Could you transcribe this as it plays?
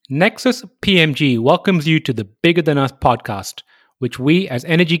Nexus PMG welcomes you to the Bigger Than Us podcast, which we as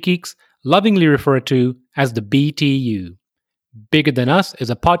energy geeks lovingly refer to as the BTU. Bigger Than Us is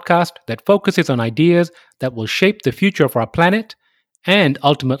a podcast that focuses on ideas that will shape the future of our planet and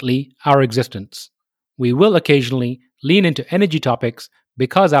ultimately our existence. We will occasionally lean into energy topics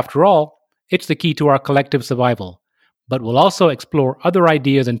because, after all, it's the key to our collective survival. But we'll also explore other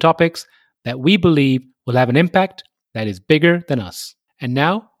ideas and topics that we believe will have an impact that is bigger than us. And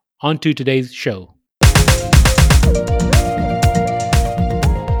now, on to today's show.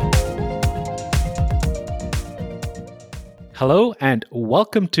 Hello, and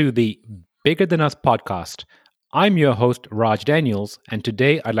welcome to the Bigger Than Us podcast. I'm your host, Raj Daniels, and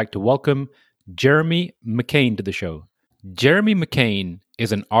today I'd like to welcome Jeremy McCain to the show. Jeremy McCain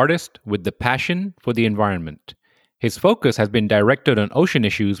is an artist with the passion for the environment. His focus has been directed on ocean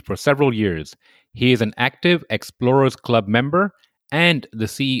issues for several years. He is an active Explorers Club member and the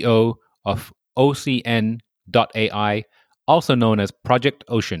CEO of OCN.ai, also known as Project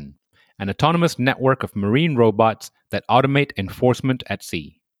Ocean, an autonomous network of marine robots that automate enforcement at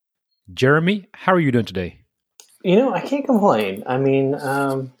sea. Jeremy, how are you doing today? I can't complain.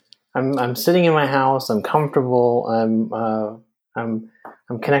 I'm sitting in my house. I'm comfortable. I'm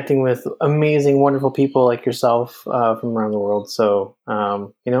connecting with amazing, wonderful people like yourself from around the world. So,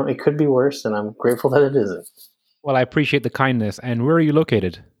 it could be worse, and I'm grateful that it isn't. Well, I appreciate the kindness. And where are you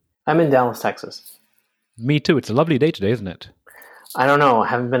located? I'm in Dallas, Texas. Me too. It's a lovely day today, isn't it? I don't know. I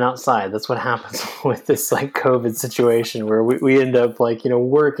haven't been outside. That's what happens with this COVID situation where we end up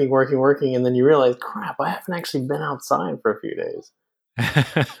working. And then you realize, crap, I haven't actually been outside for a few days.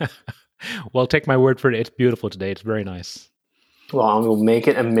 Well, take my word for it. It's beautiful today. It's very nice. Well, I will make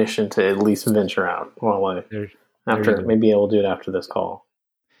it a mission to at least venture out. Maybe I will do it after this call.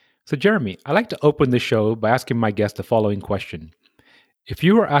 So, Jeremy, I like to open the show by asking my guest the following question. If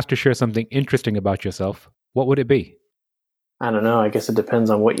you were asked to share something interesting about yourself, what would it be? I don't know. I guess it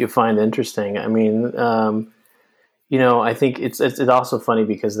depends on what you find interesting. I mean, I think it's also funny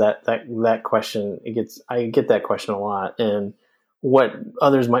because that question, I get that question a lot, and what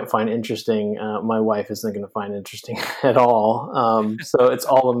others might find interesting, my wife isn't going to find interesting at all. So it's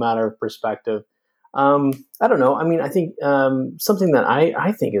all a matter of perspective. I don't know. I mean, I think something that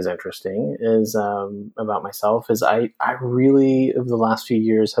I think is interesting is about myself is I really, over the last few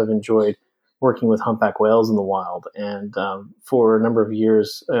years, have enjoyed working with humpback whales in the wild. And for a number of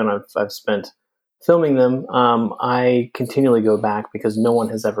years, and I've spent filming them, I continually go back because no one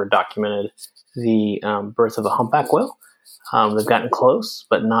has ever documented the birth of a humpback whale. They've gotten close,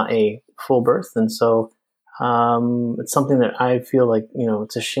 but not a full birth. And so it's something that I feel like,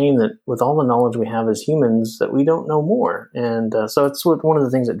 it's a shame that with all the knowledge we have as humans that we don't know more. And so it's one of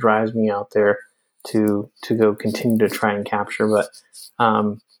the things that drives me out there to go continue to try and capture. But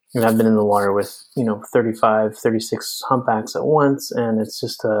I've been in the water with, 35, 36 humpbacks at once. And it's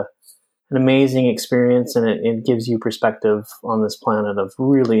just an amazing experience. And it gives you perspective on this planet of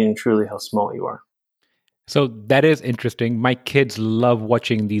really and truly how small you are. So that is interesting. My kids love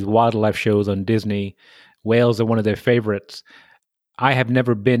watching these wildlife shows on Disney. Whales are one of their favorites. I have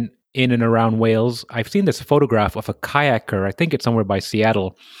never been in and around whales. I've seen this photograph of a kayaker. I think it's somewhere by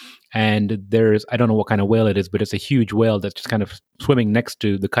Seattle. And I don't know what kind of whale it is, but it's a huge whale that's just kind of swimming next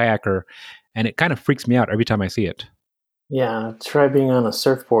to the kayaker. And it kind of freaks me out every time I see it. Yeah, try being on a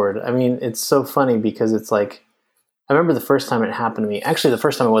surfboard. I mean, it's so funny because it's like, I remember the first time it happened to me. Actually, the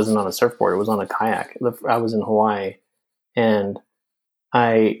first time I wasn't on a surfboard. It was on a kayak. I was in Hawaii. And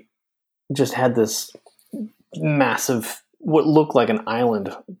I just had this massive, what looked like an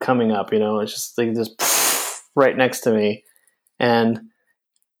island coming up, it's just like just right next to me. And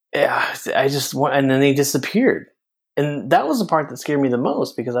yeah, and then they disappeared. And that was the part that scared me the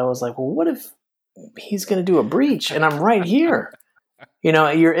most because I was like, well, what if he's going to do a breach and I'm right here?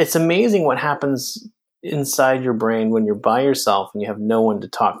 It's amazing what happens inside your brain when you're by yourself and you have no one to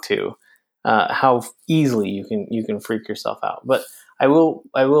talk to, how easily you can freak yourself out. But I will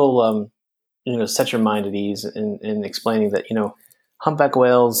set your mind at ease in explaining that, humpback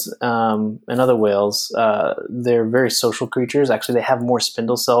whales and other whales, they're very social creatures. Actually, they have more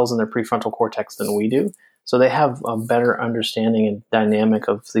spindle cells in their prefrontal cortex than we do. So they have a better understanding and dynamic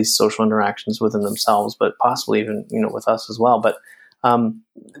of these social interactions within themselves, but possibly even, with us as well. But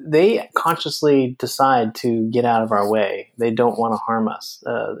they consciously decide to get out of our way. They don't want to harm us.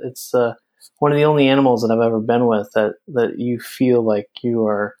 It's one of the only animals that I've ever been with that you feel like you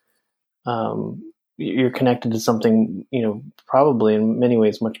are you're connected to something, probably in many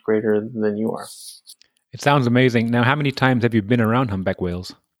ways much greater than you are. It sounds amazing. Now, how many times have you been around humpback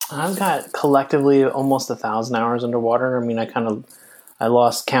whales? I've got collectively almost 1,000 hours underwater. I mean, I I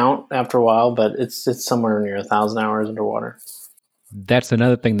lost count after a while, but it's somewhere near 1,000 hours underwater. That's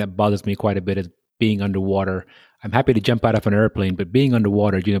another thing that bothers me quite a bit is being underwater. I'm happy to jump out of an airplane, but being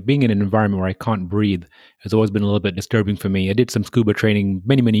underwater, being in an environment where I can't breathe has always been a little bit disturbing for me. I did some scuba training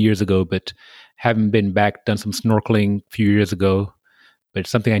many, many years ago, but haven't been back, done some snorkeling a few years ago, but it's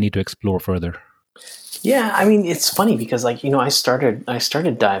something I need to explore further. Yeah, I mean, it's funny because I started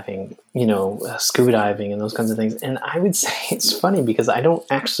diving, scuba diving and those kinds of things. And I would say it's funny because I don't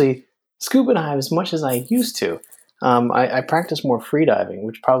actually scuba dive as much as I used to. I practice more free diving,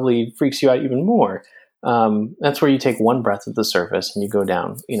 which probably freaks you out even more. That's where you take one breath at the surface and you go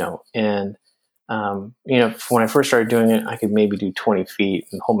down, and, when I first started doing it, I could maybe do 20 feet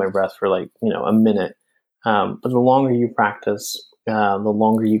and hold my breath for a minute. But the longer you practice, the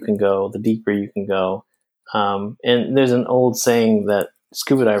longer you can go, the deeper you can go. And there's an old saying that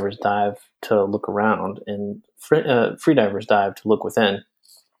scuba divers dive to look around and free divers dive to look within.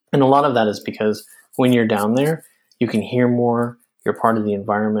 And a lot of that is because when you're down there, you can hear more, you're part of the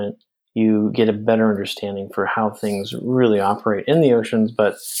environment, you get a better understanding for how things really operate in the oceans,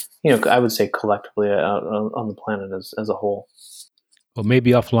 but I would say collectively on the planet as a whole. Well,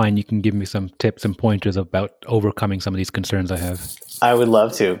 maybe offline you can give me some tips and pointers about overcoming some of these concerns I have. I would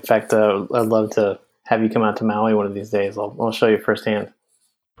love to. In fact, I'd love to have you come out to Maui one of these days. I'll show you firsthand.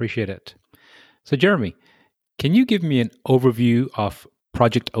 Appreciate it. So, Jeremy, can you give me an overview of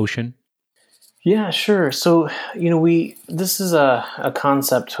Project Ocean? Yeah, sure. So, this is a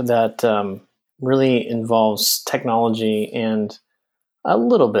concept that really involves technology and a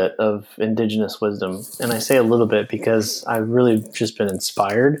little bit of indigenous wisdom. And I say a little bit because I've really just been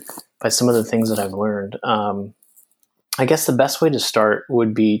inspired by some of the things that I've learned. I guess the best way to start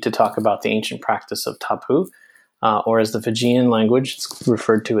would be to talk about the ancient practice of tapu, or as the Fijian language, it's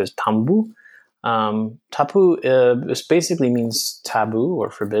referred to as tambu. Tapu basically means taboo or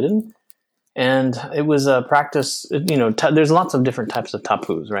forbidden. And it was a practice, there's lots of different types of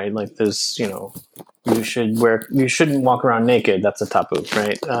tapus, right? Like there's, you shouldn't walk around naked. That's a tapu,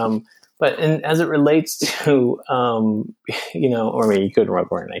 right? But as it relates to, or I mean, you could walk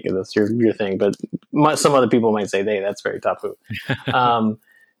around naked. That's your thing. But some other people might say, hey, that's very tapu.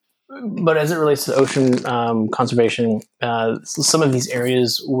 But as it relates to ocean conservation, some of these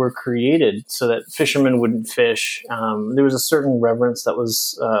areas were created so that fishermen wouldn't fish. There was a certain reverence that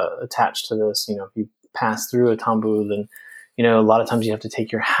was attached to this. If you pass through a tambu, then a lot of times you have to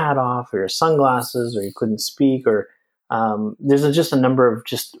take your hat off or your sunglasses, or you couldn't speak, or there's just a number of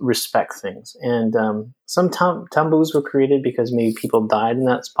just respect things. And some tambus were created because maybe people died in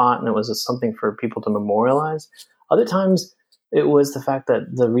that spot, and it was something for people to memorialize. Other times, it was the fact that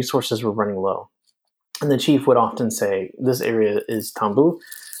the resources were running low. And the chief would often say, this area is tambu,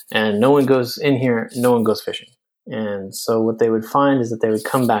 and no one goes in here, no one goes fishing. And so what they would find is that they would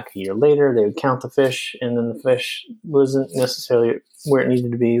come back a year later, they would count the fish, and then the fish wasn't necessarily where it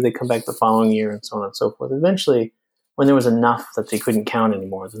needed to be. They come back the following year, and so on and so forth. Eventually, when there was enough that they couldn't count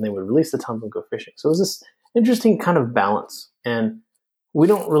anymore, then they would release the tambu and go fishing. So it was this interesting kind of balance. And we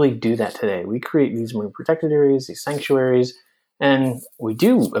don't really do that today. We create these marine protected areas, these sanctuaries, and we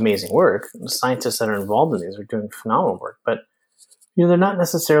do amazing work. The scientists that are involved in these are doing phenomenal work, but they're not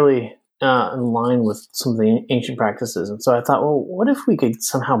necessarily in line with some of the ancient practices. And so I thought, well, what if we could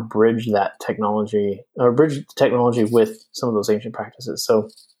somehow bridge that technology, or bridge the technology with some of those ancient practices? So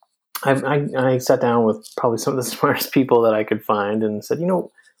I sat down with probably some of the smartest people that I could find and said,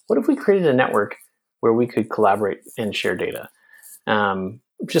 what if we created a network where we could collaborate and share data?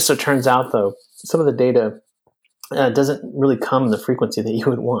 Just so it turns out, though, some of the data doesn't really come in the frequency that you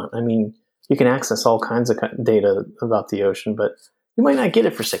would want. I mean, you can access all kinds of data about the ocean, but you might not get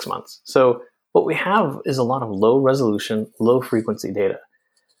it for 6 months. So what we have is a lot of low resolution, low frequency data.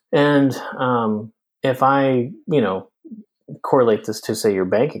 And if I, correlate this to, say, your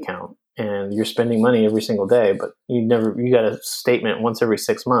bank account, and you're spending money every single day, but you got a statement once every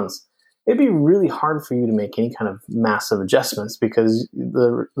 6 months, it'd be really hard for you to make any kind of massive adjustments because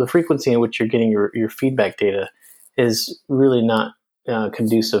the frequency in which you're getting your feedback data is really not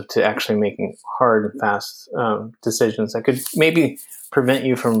conducive to actually making hard and fast decisions that could maybe prevent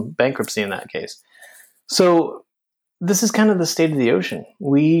you from bankruptcy in that case. So this is kind of the state of the ocean.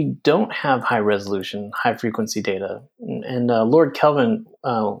 We don't have high resolution, high frequency data. And Lord Kelvin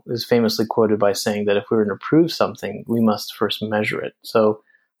is famously quoted by saying that if we were to improve something, we must first measure it. So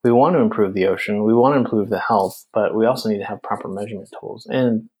we want to improve the ocean, we want to improve the health, but we also need to have proper measurement tools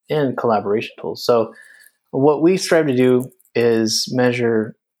and collaboration tools. So what we strive to do is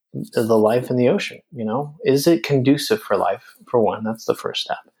measure the life in the ocean. Is it conducive for life? For one, that's the first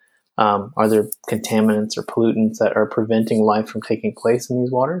step. Are there contaminants or pollutants that are preventing life from taking place in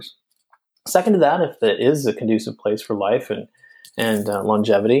these waters? Second to that, if it is a conducive place for life and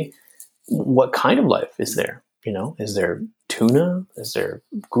longevity, what kind of life is there? Is there tuna? Is there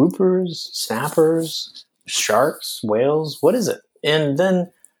groupers, snappers, sharks, whales? What is it? And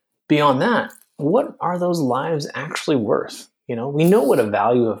then beyond that, what are those lives actually worth? We know what a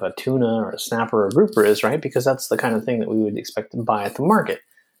value of a tuna or a snapper or a grouper is, right? Because that's the kind of thing that we would expect to buy at the market.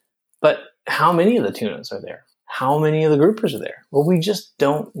 But how many of the tunas are there? How many of the groupers are there? Well, we just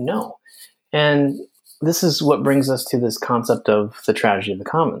don't know. And this is what brings us to this concept of the tragedy of the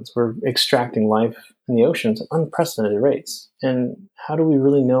commons. We're extracting life in the oceans at unprecedented rates. And how do we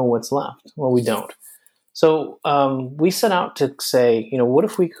really know what's left? Well, we don't. So we set out to say, what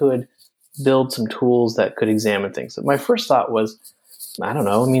if we could build some tools that could examine things? My first thought was, I don't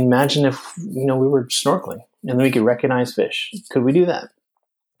know. Imagine if, we were snorkeling and then we could recognize fish. Could we do that?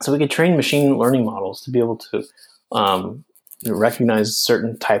 So we could train machine learning models to be able to recognize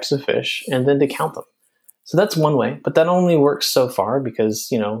certain types of fish and then to count them. So that's one way, but that only works so far because,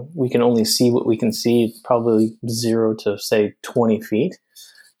 we can only see what we can see, probably 0 to say 20 feet.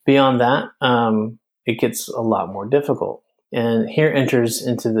 Beyond that, it gets a lot more difficult. And here enters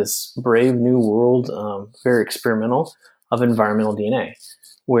into this brave new world, very experimental, of environmental DNA,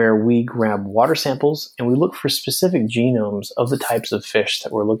 where we grab water samples and we look for specific genomes of the types of fish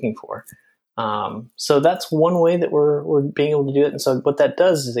that we're looking for. So that's one way that we're being able to do it. And so what that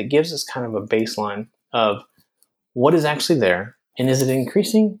does is it gives us kind of a baseline of what is actually there, and is it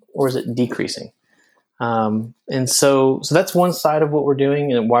increasing or is it decreasing? And so that's one side of what we're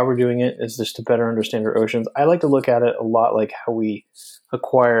doing, and why we're doing it is just to better understand our oceans. I like to look at it a lot like how we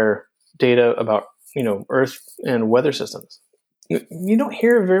acquire data about, Earth and weather systems. You don't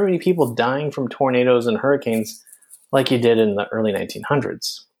hear very many people dying from tornadoes and hurricanes like you did in the early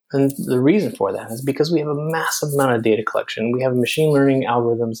 1900s. And the reason for that is because we have a massive amount of data collection. We have machine learning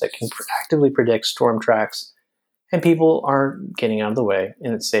algorithms that can actively predict storm tracks, and people are getting out of the way,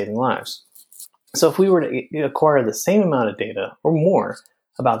 and it's saving lives. So if we were to acquire the same amount of data or more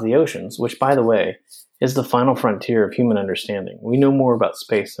about the oceans, which, by the way, is the final frontier of human understanding, we know more about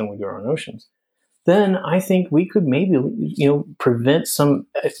space than we do our own oceans, then I think we could maybe, prevent some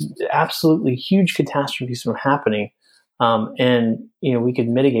absolutely huge catastrophes from happening, and we could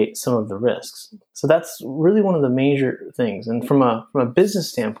mitigate some of the risks. So that's really one of the major things. And from a business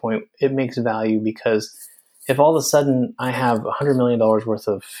standpoint, it makes value because if all of a sudden I have $100 million worth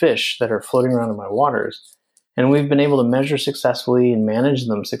of fish that are floating around in my waters, and we've been able to measure successfully and manage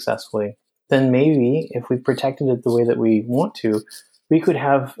them successfully, then maybe if we protected it the way that we want to, we could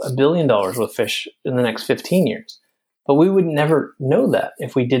have $1 billion with fish in the next 15 years. But we would never know that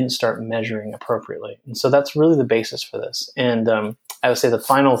if we didn't start measuring appropriately. And so that's really the basis for this. And I would say the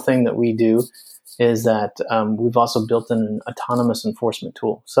final thing that we do is that we've also built in an autonomous enforcement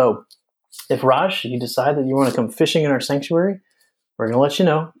tool. So if, Raj, you decide that you want to come fishing in our sanctuary, we're going to let you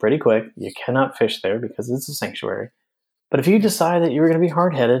know pretty quick. You cannot fish there because it's a sanctuary. But if you decide that you're going to be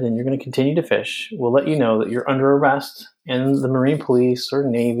hard-headed and you're going to continue to fish, we'll let you know that you're under arrest, and the Marine Police or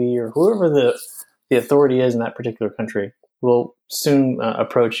Navy or whoever the authority is in that particular country will soon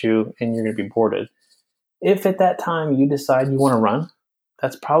approach you, and you're going to be boarded. If at that time you decide you want to run,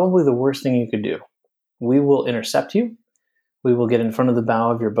 that's probably the worst thing you could do. We will intercept you. We will get in front of the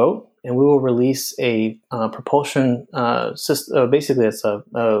bow of your boat, and we will release a propulsion system. Basically, it's a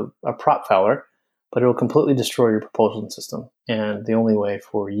prop fouler, but it will completely destroy your propulsion system. And the only way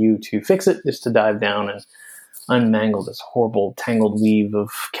for you to fix it is to dive down and unmangle this horrible tangled weave of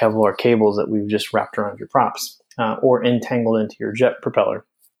Kevlar cables that we've just wrapped around your props, or entangled into your jet propeller.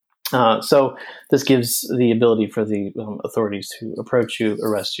 So this gives the ability for the authorities to approach you,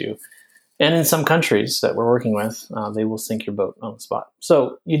 arrest you. And in some countries that we're working with, they will sink your boat on the spot.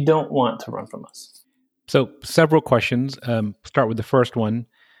 So you don't want to run from us. So several questions. Start with the first one.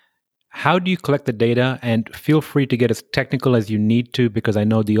 How do you collect the data? And feel free to get as technical as you need to, because I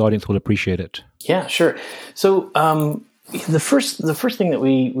know the audience will appreciate it. Yeah, sure. So the first thing that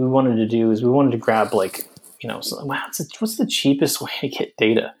we wanted to do is we wanted to grab what's the cheapest way to get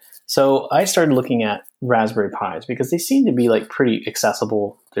data? So I started looking at Raspberry Pis because they seem to be pretty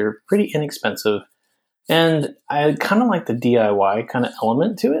accessible. They're pretty inexpensive. And I kind of like the DIY kind of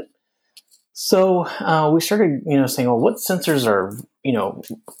element to it. So we started, saying, well, what sensors are,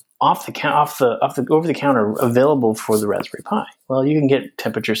 over the counter available for the Raspberry Pi? Well, you can get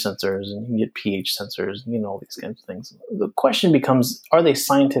temperature sensors and you can get pH sensors and all these kinds of things. The question becomes, are they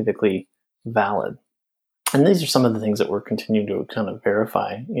scientifically valid? And these are some of the things that we're continuing to kind of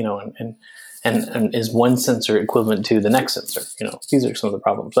verify, and is one sensor equivalent to the next sensor? These are some of the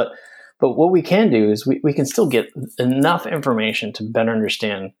problems. But But what we can do is we can still get enough information to better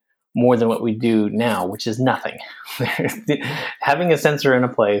understand more than what we do now, which is nothing. Having a sensor in a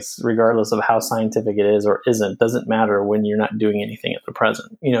place, regardless of how scientific it is or isn't, doesn't matter when you're not doing anything at the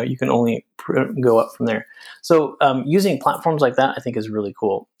present. You can only go up from there. So using platforms like that, I think, is really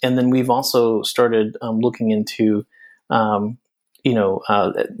cool. And then we've also started looking into, basically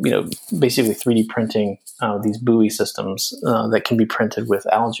 3D printing these buoy systems that can be printed with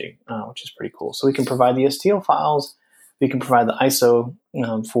algae, which is pretty cool. So we can provide the STL files. We can provide the ISO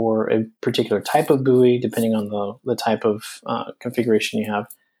for a particular type of buoy, depending on the type of configuration you have.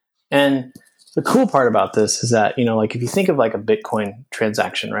 And the cool part about this is that, like if you think of like a Bitcoin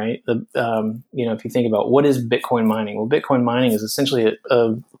transaction, right? If you think about what is Bitcoin mining, well, Bitcoin mining is essentially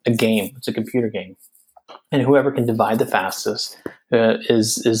a game. It's a computer game, and whoever can divide the fastest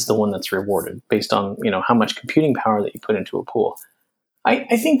is the one that's rewarded based on how much computing power that you put into a pool.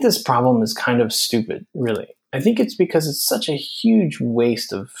 I think this problem is kind of stupid, really. I think it's because it's such a huge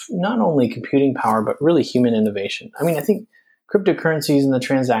waste of not only computing power, but really human innovation. I mean, I think cryptocurrencies and the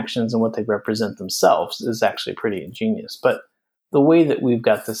transactions and what they represent themselves is actually pretty ingenious. But the way that we've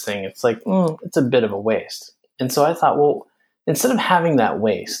got this thing, it's like, it's a bit of a waste. And so I thought, well, instead of having that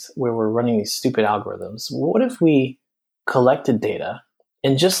waste where we're running these stupid algorithms, what if we collected data,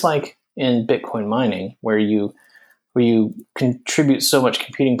 and just like in Bitcoin mining, where you contribute so much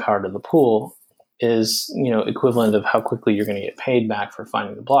computing power to the pool, is equivalent of how quickly you're going to get paid back for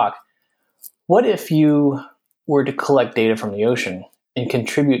finding the block. What if you were to collect data from the ocean and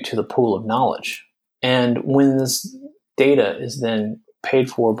contribute to the pool of knowledge? And when this data is then paid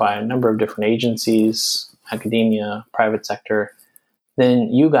for by a number of different agencies, academia, private sector,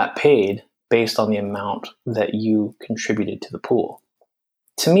 then you got paid based on the amount that you contributed to the pool.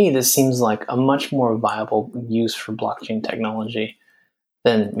 To me, this seems like a much more viable use for blockchain technology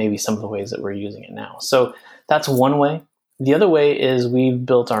than maybe some of the ways that we're using it now. So that's one way. The other way is we've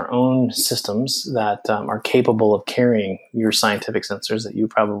built our own systems that are capable of carrying your scientific sensors that you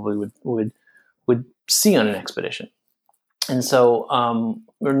probably would see on an expedition. And so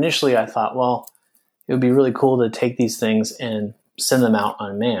initially I thought, well, it would be really cool to take these things and send them out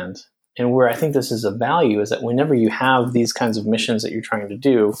unmanned. And where I think this is of value is that whenever you have these kinds of missions that you're trying to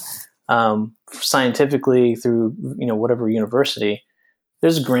do scientifically through whatever university,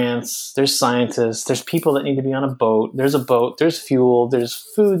 there's grants, there's scientists, there's people that need to be on a boat, there's fuel, there's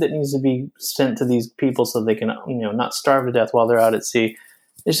food that needs to be sent to these people so they can not starve to death while they're out at sea.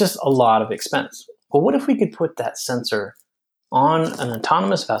 It's just a lot of expense. But what if we could put that sensor on an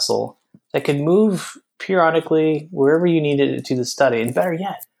autonomous vessel that could move periodically wherever you needed it to the study? And better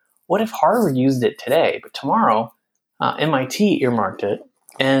yet, what if Harvard used it today, but tomorrow MIT earmarked it,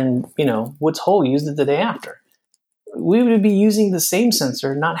 and Woods Hole used it the day after? We would be using the same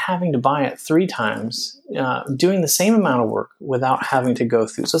sensor, not having to buy it 3 times, doing the same amount of work without having to go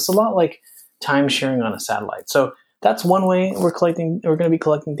through. So it's a lot like time sharing on a satellite. So that's one way we're going to be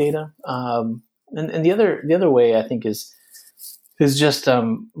collecting data. And the other way, I think, is just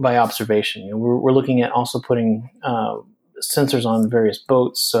by observation. We're looking at also putting sensors on various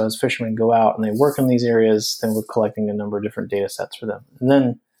boats. So as fishermen go out and they work in these areas, then we're collecting a number of different data sets for them. And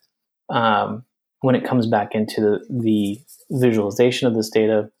then when it comes back into the visualization of this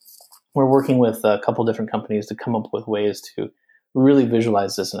data, we're working with a couple different companies to come up with ways to really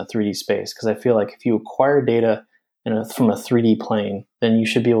visualize this in a 3D space. Because I feel like if you acquire data from a 3D plane, then you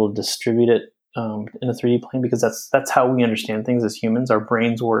should be able to distribute it in a 3D plane, because that's how we understand things as humans. Our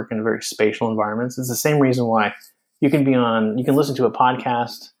brains work in very spatial environments. It's the same reason why you can listen to a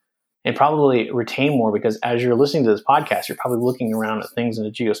podcast and probably retain more, because as you're listening to this podcast, you're probably looking around at things in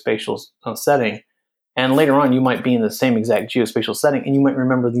a geospatial setting. And later on, you might be in the same exact geospatial setting, and you might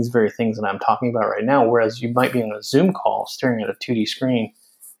remember these very things that I'm talking about right now, whereas you might be on a Zoom call staring at a 2D screen,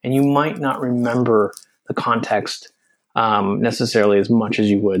 and you might not remember the context necessarily as much as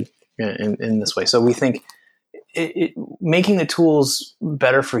you would in this way. So we think making the tools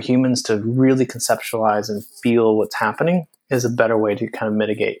better for humans to really conceptualize and feel what's happening is a better way to kind of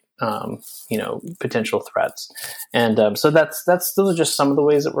mitigate potential threats. And so those are just some of the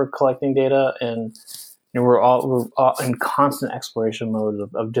ways that we're collecting data, and we're all in constant exploration mode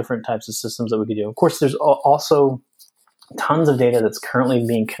of different types of systems that we could do. Of course, there's also tons of data that's currently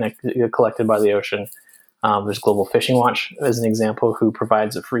being collected by the ocean. There's Global Fishing Watch as an example, who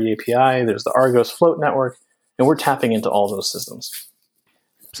provides a free API. There's the Argos Float Network, and we're tapping into all those systems.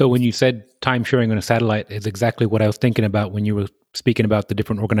 So when you said time sharing on a satellite, is exactly what I was thinking about when you were speaking about the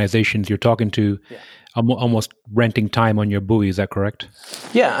different organizations you're talking to, almost renting time on your buoy. Is that correct?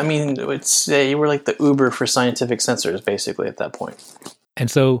 Yeah, I mean, you were like the Uber for scientific sensors, basically, at that point. And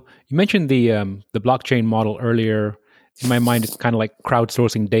so you mentioned the blockchain model earlier. In my mind, it's kind of like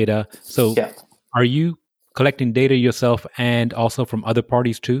crowdsourcing data. So Yeah. are you collecting data yourself and also from other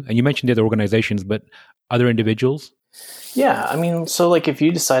parties too? And you mentioned the other organizations, but other individuals? Yeah, I mean, so like if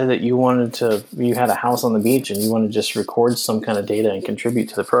you decided that you had a house on the beach and you want to just record some kind of data and contribute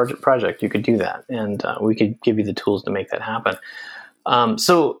to the project, you could do that, and we could give you the tools to make that happen.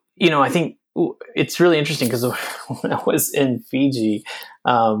 So I think it's really interesting because when I was in Fiji,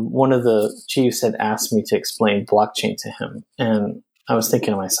 one of the chiefs had asked me to explain blockchain to him, and I was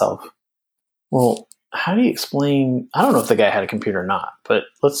thinking to myself, well, how do you explain? I don't know if the guy had a computer or not, but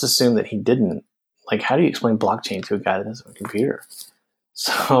let's assume that he didn't. Like, how do you explain blockchain to a guy that doesn't have a computer?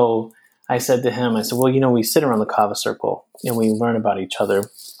 So I said to him, I said, well, we sit around the kava circle and we learn about each other.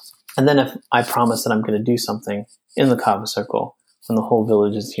 And then if I promise that I'm going to do something in the kava circle when the whole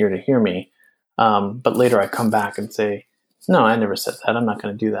village is here to hear me, but later I come back and say, no, I never said that. I'm not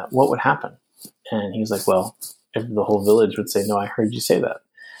going to do that. What would happen? And he's like, well, if the whole village would say, no, I heard you say that.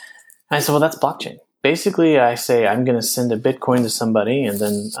 And I said, well, that's blockchain. Basically, I say I'm going to send a Bitcoin to somebody, and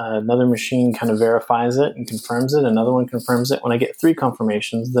then another machine kind of verifies it and confirms it. Another one confirms it. When I get 3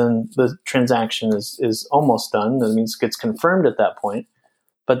 confirmations, then the transaction is almost done. That means it gets confirmed at that point.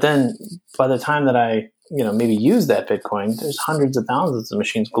 But then by the time that I maybe use that Bitcoin, there's hundreds of thousands of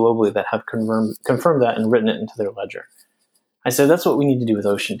machines globally that have confirmed that and written it into their ledger. I said that's what we need to do with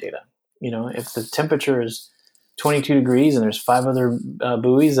ocean data. If the temperature is 22 degrees and there's 5 other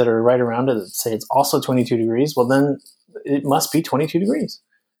buoys that are right around it that say it's also 22 degrees, well, then it must be 22 degrees.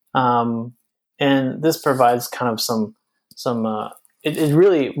 And this provides kind of it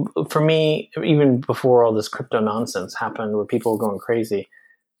really, for me, even before all this crypto nonsense happened where people were going crazy,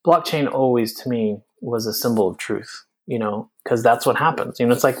 blockchain always to me was a symbol of truth, because that's what happens.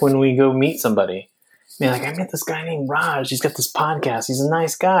 It's like when we go meet somebody, like, I met this guy named Raj. He's got this podcast. He's a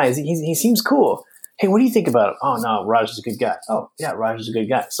nice guy. He seems cool. Hey, what do you think about it? Oh, no, Raj is a good guy. Oh, yeah, Raj is a good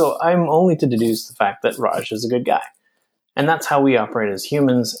guy. So I'm only to deduce the fact that Raj is a good guy. And that's how we operate as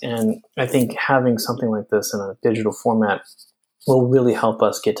humans. And I think having something like this in a digital format will really help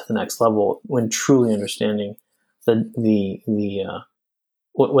us get to the next level when truly understanding what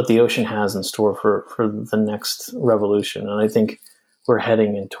the ocean has in store for the next revolution. And I think we're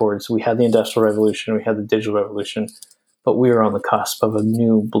heading in towards, we had the Industrial Revolution, we had the Digital Revolution, but we are on the cusp of a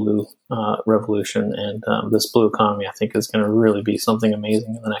new blue revolution. And this blue economy, I think, is going to really be something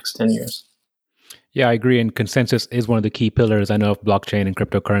amazing in the next 10 years. Yeah, I agree. And consensus is one of the key pillars, I know, of blockchain and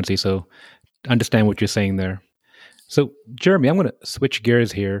cryptocurrency. So understand what you're saying there. So, Jeremy, I'm going to switch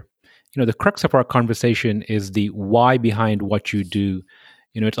gears here. The crux of our conversation is the why behind what you do.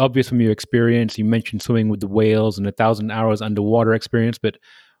 It's obvious from your experience. You mentioned swimming with the whales and 1,000 hours underwater experience, but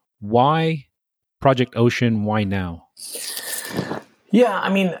why Project Ocean? Why now? Yeah, I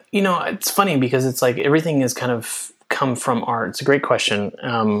mean, it's funny because it's like everything has kind of come from art. It's a great question,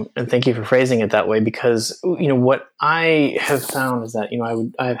 and thank you for phrasing it that way. Because what I have found is that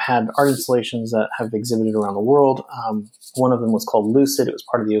I've had art installations that have exhibited around the world. One of them was called Lucid. It was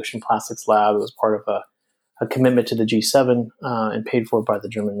part of the Ocean Plastics Lab. It was part of a commitment to the G7 and paid for by the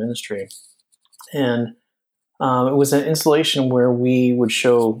German ministry. And it was an installation where we would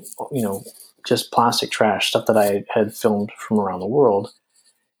show, just plastic trash, stuff that I had filmed from around the world.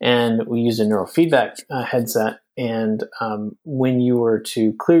 And we used a neurofeedback headset. And when you were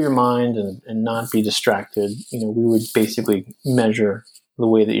to clear your mind and not be distracted, we would basically measure the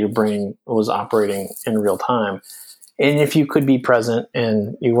way that your brain was operating in real time. And if you could be present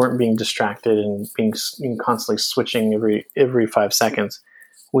and you weren't being distracted and being constantly switching every 5 seconds,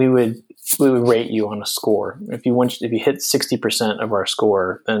 we would rate you on a score. If you hit 60% of our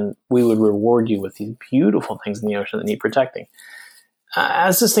score, then we would reward you with these beautiful things in the ocean that need protecting.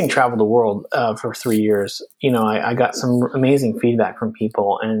 As this thing traveled the world for 3 years, I got some amazing feedback from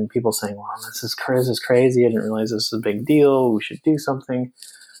people, and people saying, "Wow, this is crazy! I didn't realize this was a big deal. We should do something."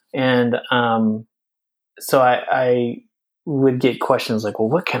 And so I would get questions like, well,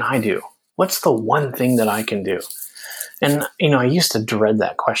 what can I do? What's the one thing that I can do? And, I used to dread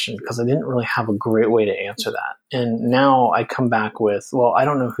that question because I didn't really have a great way to answer that. And now I come back with, well, I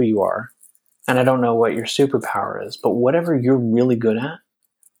don't know who you are and I don't know what your superpower is, but whatever you're really good at,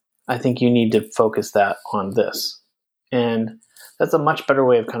 I think you need to focus that on this. And that's a much better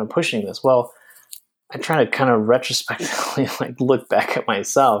way of kind of pushing this. Well, I try to kind of retrospectively look back at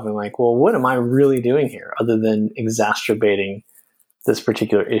myself and well, what am I really doing here other than exacerbating this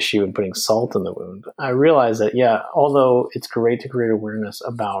particular issue and putting salt in the wound? I realize that, although it's great to create awareness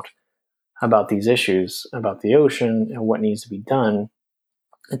about these issues, about the ocean and what needs to be done,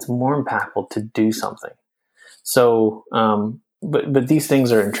 it's more impactful to do something. So but these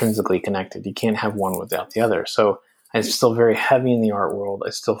things are intrinsically connected. You can't have one without the other. So I'm still very heavy in the art world.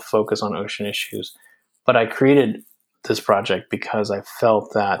 I still focus on ocean issues, but I created this project because I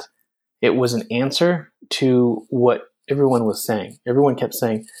felt that it was an answer to what everyone was saying. Everyone kept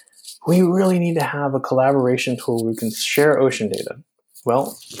saying, we really need to have a collaboration tool where we can share ocean data.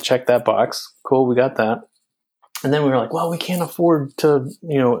 Well, check that box. Cool, we got that. And then we were like, well, we can't afford to,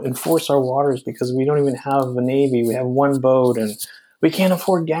 enforce our waters because we don't even have a Navy. We have one boat and we can't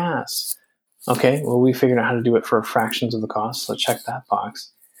afford gas. Okay, well, we figured out how to do it for fractions of the cost. So check that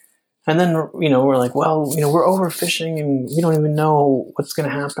box. And then, we're like, well, we're overfishing and we don't even know what's going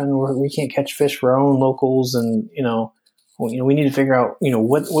to happen. We can't catch fish for our own locals. And, we need to figure out,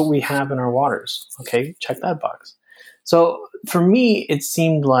 what we have in our waters. Okay, check that box. So for me, it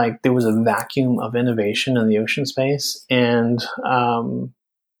seemed like there was a vacuum of innovation in the ocean space. And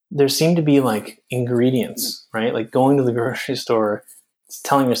there seemed to be like ingredients, right? Like going to the grocery store,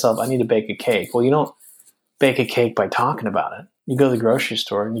 telling yourself, I need to bake a cake. Well, you don't bake a cake by talking about it. You go to the grocery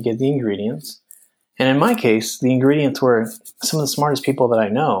store and you get the ingredients. And in my case, the ingredients were some of the smartest people that I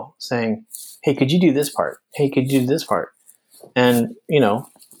know saying, hey, could you do this part? Hey, could you do this part? And,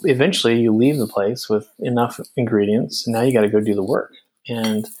 eventually you leave the place with enough ingredients and now you got to go do the work.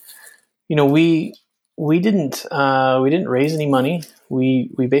 And, we didn't raise any money. We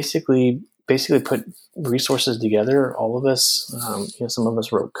basically put resources together. All of us, some of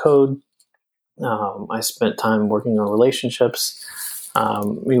us wrote code. I spent time working on relationships.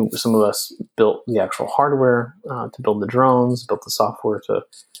 Some of us built the actual hardware to build the drones, built the software to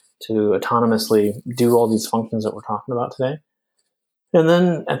autonomously do all these functions that we're talking about today. And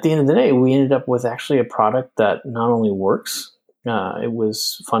then at the end of the day, we ended up with actually a product that not only works, it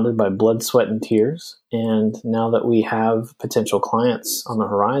was funded by blood, sweat, and tears. And now that we have potential clients on the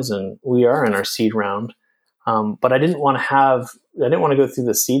horizon, we are in our seed round. But I didn't want to go through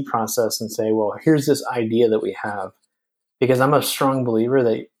the seed process and say, well, here's this idea that we have, because I'm a strong believer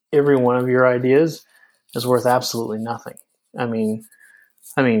that every one of your ideas is worth absolutely nothing. I mean,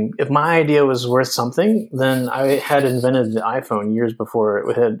 if my idea was worth something, then I had invented the iPhone years before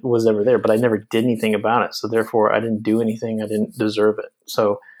it was ever there, but I never did anything about it. So therefore, I didn't do anything. I didn't deserve it.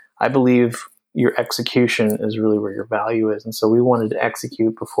 So I believe your execution is really where your value is. And so we wanted to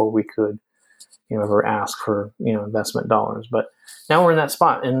execute before we could ever ask for, investment dollars. But now we're in that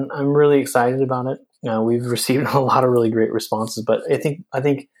spot and I'm really excited about it. We've received a lot of really great responses, but I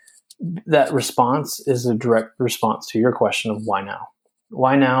think that response is a direct response to your question of why now.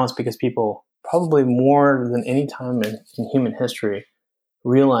 Why now is because people probably more than any time in human history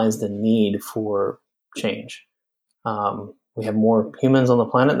realize the need for change. We have more humans on the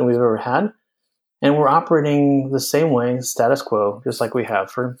planet than we've ever had. And we're operating the same way, status quo, just like we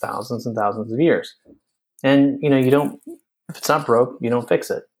have for thousands and thousands of years. And, if it's not broke, you don't fix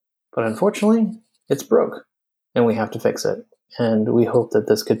it. But unfortunately, it's broke and we have to fix it. And we hope that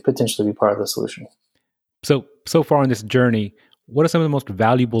this could potentially be part of the solution. So far on this journey, what are some of the most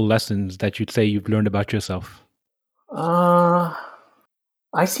valuable lessons that you'd say you've learned about yourself? I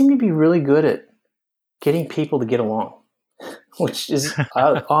seem to be really good at getting people to get along, which is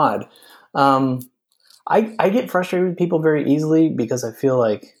odd. I get frustrated with people very easily because I feel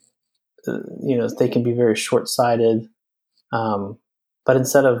like, they can be very short-sighted. But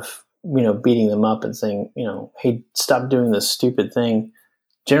instead of, beating them up and saying, hey, stop doing this stupid thing,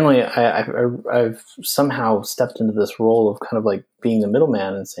 generally I've somehow stepped into this role of kind of like being the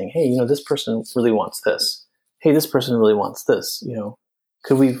middleman and saying, hey, this person really wants this. Hey, this person really wants this.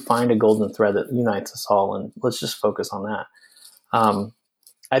 Could we find a golden thread that unites us all? And let's just focus on that.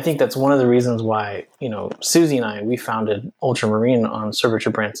 I think that's one of the reasons why, Susie and I, we founded Ultramarine on Sir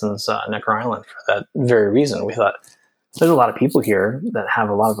Richard Branson's Necker Island for that very reason. We thought there's a lot of people here that have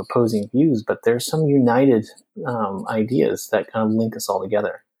a lot of opposing views, but there's some united ideas that kind of link us all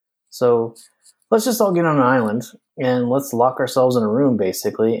together. So let's just all get on an island and let's lock ourselves in a room,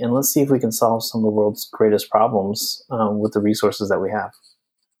 basically, and let's see if we can solve some of the world's greatest problems with the resources that we have.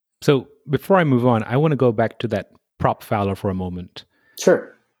 So before I move on, I want to go back to that prop Fowler for a moment.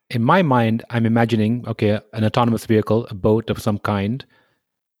 Sure. In my mind, I'm imagining, an autonomous vehicle, a boat of some kind,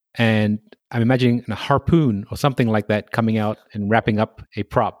 and I'm imagining a harpoon or something like that coming out and wrapping up a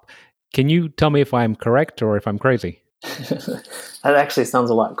prop. Can you tell me if I'm correct or if I'm crazy? That actually sounds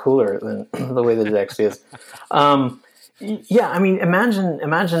a lot cooler than the way that it actually is.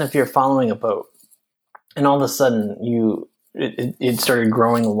 Imagine if you're following a boat and all of a sudden it started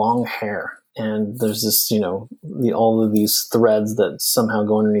growing long hair. And there's this, all of these threads that somehow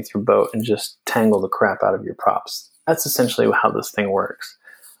go underneath your boat and just tangle the crap out of your props. That's essentially how this thing works.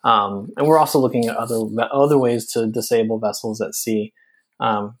 And we're also looking at other ways to disable vessels at sea,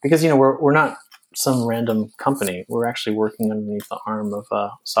 because we're not some random company. We're actually working underneath the arm of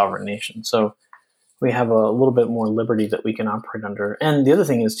a sovereign nation. So we have a little bit more liberty that we can operate under. And the other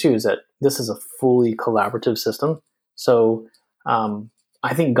thing is too is that this is a fully collaborative system. So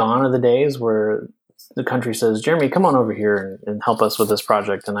I think gone are the days where the country says, Jeremy, come on over here and help us with this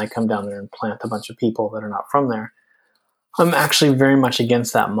project, and I come down there and plant a bunch of people that are not from there. I'm actually very much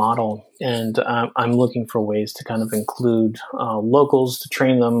against that model, and I'm looking for ways to kind of include locals, to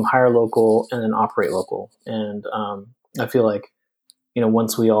train them, hire local, and then operate local. And I feel like,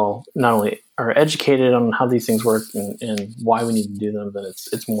 once we all not only are educated on how these things work and why we need to do them, then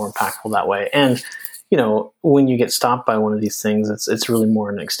it's more impactful that way. And when you get stopped by one of these things, it's really more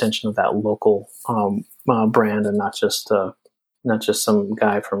an extension of that local brand, and not just some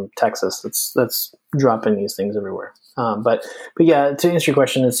guy from Texas that's dropping these things everywhere. But yeah, to answer your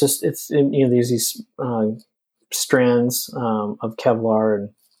question, there's these strands of Kevlar and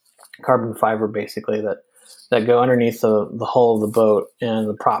carbon fiber basically that go underneath the hull of the boat, and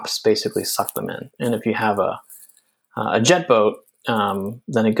the props basically suck them in. And if you have a jet boat,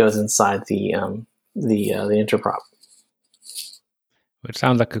 then it goes inside the interprop. It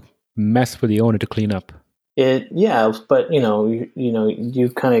sounds like a mess for the owner to clean up. But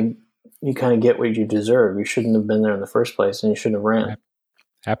you kind of get what you deserve. You shouldn't have been there in the first place, and you shouldn't have ran.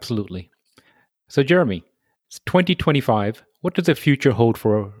 Absolutely. So, Jeremy, it's 2025. What does the future hold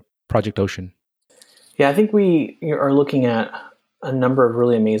for Project Ocean? Yeah, I think we are looking at a number of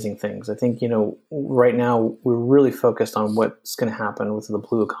really amazing things. I think, right now we're really focused on what's going to happen with the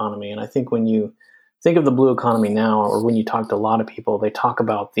blue economy. And I think when you think of the blue economy now, or when you talk to a lot of people, they talk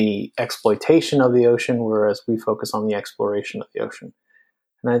about the exploitation of the ocean, whereas we focus on the exploration of the ocean.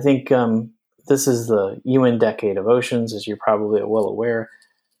 And I think this is the UN Decade of Oceans, as you're probably well aware.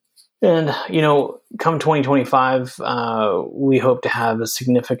 And, come 2025, we hope to have a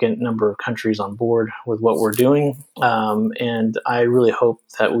significant number of countries on board with what we're doing. And I really hope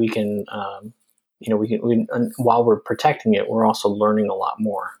that we can, while we're protecting it, we're also learning a lot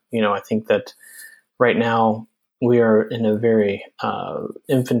more. I think that right now we are in a very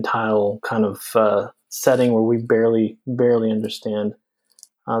infantile kind of setting where we barely understand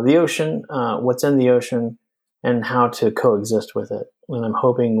the ocean, what's in the ocean, and how to coexist with it. And I'm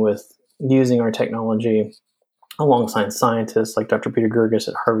hoping with using our technology alongside scientists like Dr. Peter Gerges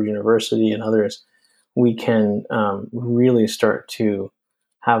at Harvard University and others, we can really start to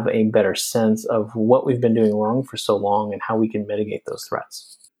have a better sense of what we've been doing wrong for so long and how we can mitigate those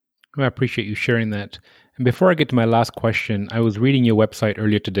threats. I appreciate you sharing that. And before I get to my last question, I was reading your website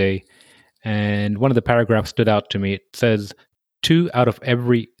earlier today, and one of the paragraphs stood out to me. It says, 2 out of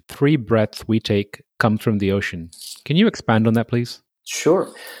every 3 breaths we take comes from the ocean. Can you expand on that, please?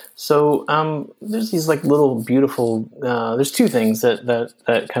 Sure. So there's these little beautiful, there's 2 things that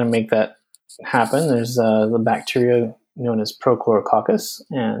kind of make that happen. There's the bacteria known as Prochlorococcus,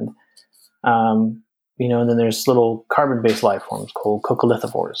 and and then there's little carbon-based life forms called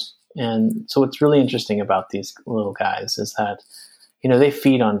coccolithophores. And so what's really interesting about these little guys is that, they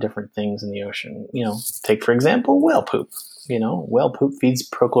feed on different things in the ocean. Take, for example, whale poop. Whale poop feeds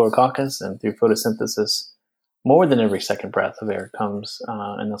Prochlorococcus, and through photosynthesis, more than every second breath of air comes,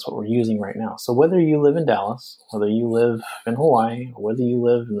 and that's what we're using right now. So whether you live in Dallas, whether you live in Hawaii, or whether you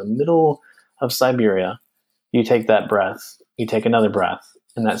live in the middle of Siberia, you take that breath, you take another breath,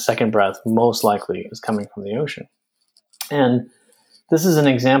 and that second breath most likely is coming from the ocean. And this is an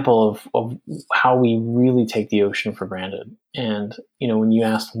example of how we really take the ocean for granted. And, when you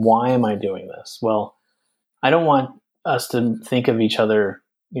ask, why am I doing this? Well, I don't want us to think of each other,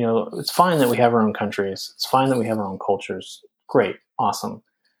 it's fine that we have our own countries. It's fine that we have our own cultures. Great. Awesome.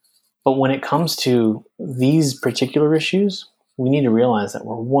 But when it comes to these particular issues, we need to realize that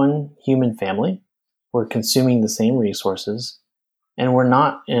we're one human family. We're consuming the same resources, and we're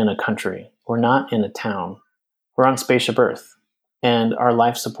not in a country. We're not in a town. We're on Spaceship Earth, and our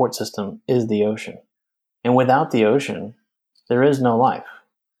life support system is the ocean. And without the ocean, there is no life.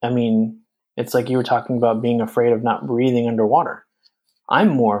 I mean, it's like you were talking about being afraid of not breathing underwater. I'm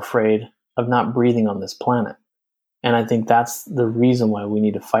more afraid of not breathing on this planet. And I think that's the reason why we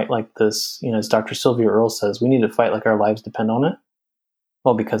need to fight like this. As Dr. Sylvia Earle says, we need to fight like our lives depend on it.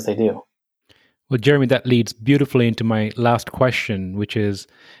 Well, because they do. Well, Jeremy, that leads beautifully into my last question, which is,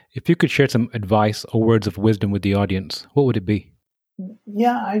 if you could share some advice or words of wisdom with the audience, what would it be?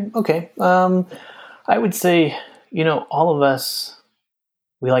 Yeah, okay. I would say, all of us,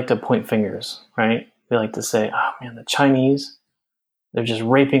 we like to point fingers, right? We like to say, oh man, the Chinese, they're just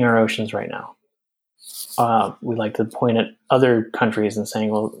raping our oceans right now. we like to point at other countries and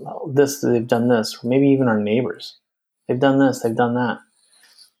saying, well, they've done this, or maybe even our neighbors. They've done this, they've done that.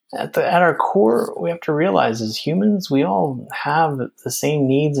 At our core, we have to realize as humans, we all have the same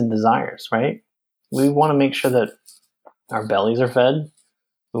needs and desires, right? We want to make sure that our bellies are fed.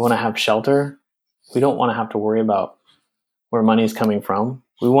 We want to have shelter. We don't want to have to worry about where money is coming from.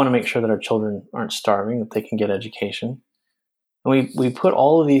 We want to make sure that our children aren't starving, that they can get education. And we put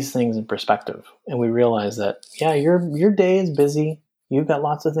all of these things in perspective, and we realize that, yeah, your day is busy. You've got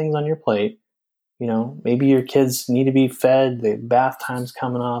lots of things on your plate. You know, maybe your kids need to be fed. The bath time's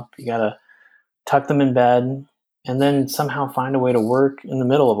coming up. You got to tuck them in bed and then somehow find a way to work in the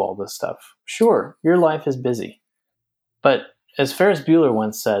middle of all this stuff. Sure, your life is busy. But as Ferris Bueller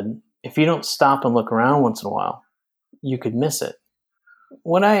once said, if you don't stop and look around once in a while, you could miss it.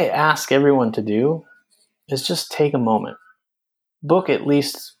 What I ask everyone to do is just take a moment. Book at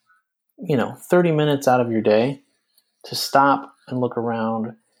least, 30 minutes out of your day to stop and look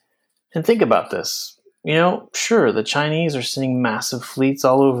around and think about this. Sure, the Chinese are sending massive fleets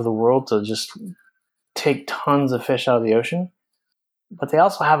all over the world to just take tons of fish out of the ocean, but they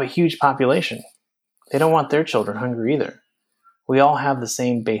also have a huge population. They don't want their children hungry either. We all have the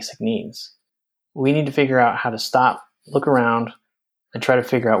same basic needs. We need to figure out how to stop, look around, and try to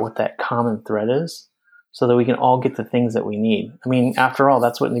figure out what that common thread is so that we can all get the things that we need. I mean, after all,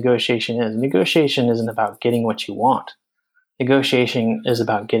 that's what negotiation is. Negotiation isn't about getting what you want. Negotiation is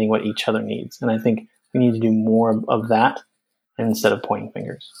about getting what each other needs. And I think we need to do more of that instead of pointing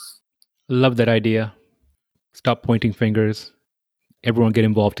fingers. Love that idea. Stop pointing fingers. Everyone get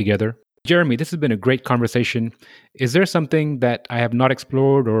involved together. Jeremy, this has been a great conversation. Is there something that I have not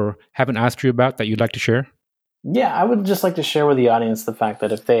explored or haven't asked you about that you'd like to share? Yeah, I would just like to share with the audience the fact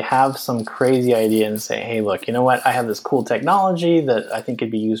that if they have some crazy idea and say, hey, look, you know what? I have this cool technology that I think could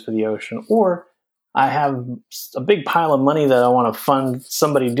be used for the ocean, or I have a big pile of money that I want to fund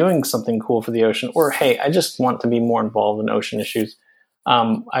somebody doing something cool for the ocean, or hey, I just want to be more involved in ocean issues,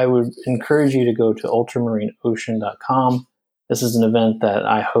 I would encourage you to go to ultramarineocean.com. This is an event that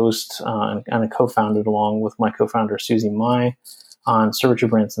I host and I co-founded along with my co-founder, Susie Mai, on Sir Richard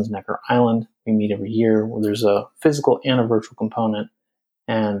Branson's Necker Island. We meet every year where there's a physical and a virtual component.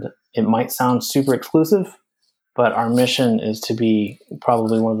 And it might sound super exclusive, but our mission is to be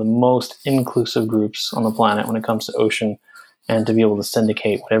probably one of the most inclusive groups on the planet when it comes to ocean, and to be able to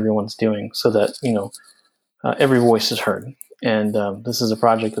syndicate what everyone's doing so that, every voice is heard. And this is a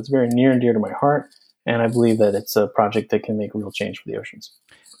project that's very near and dear to my heart. And I believe that it's a project that can make a real change for the oceans.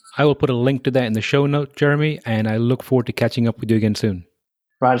 I will put a link to that in the show note, Jeremy, and I look forward to catching up with you again soon.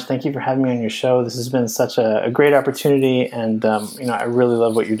 Raj, thank you for having me on your show. This has been such a great opportunity, and I really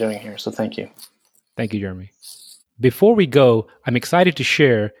love what you're doing here, so thank you. Thank you, Jeremy. Before we go, I'm excited to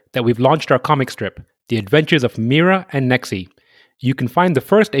share that we've launched our comic strip, The Adventures of Mira and Nexi. You can find the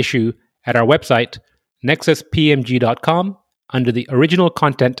first issue at our website, nexuspmg.com, under the Original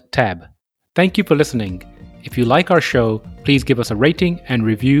Content tab. Thank you for listening. If you like our show, please give us a rating and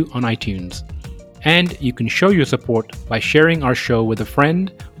review on iTunes. And you can show your support by sharing our show with a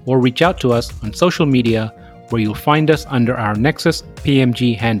friend or reach out to us on social media, where you'll find us under our Nexus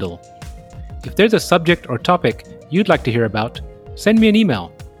PMG handle. If there's a subject or topic you'd like to hear about, send me an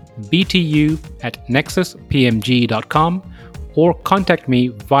email, btu@nexuspmg.com, or contact me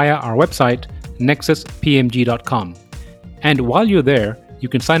via our website, nexuspmg.com. And while you're there, you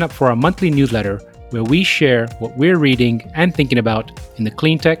can sign up for our monthly newsletter, where we share what we're reading and thinking about in the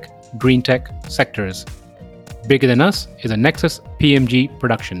clean tech, green tech sectors. Bigger Than Us is a Nexus PMG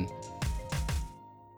production.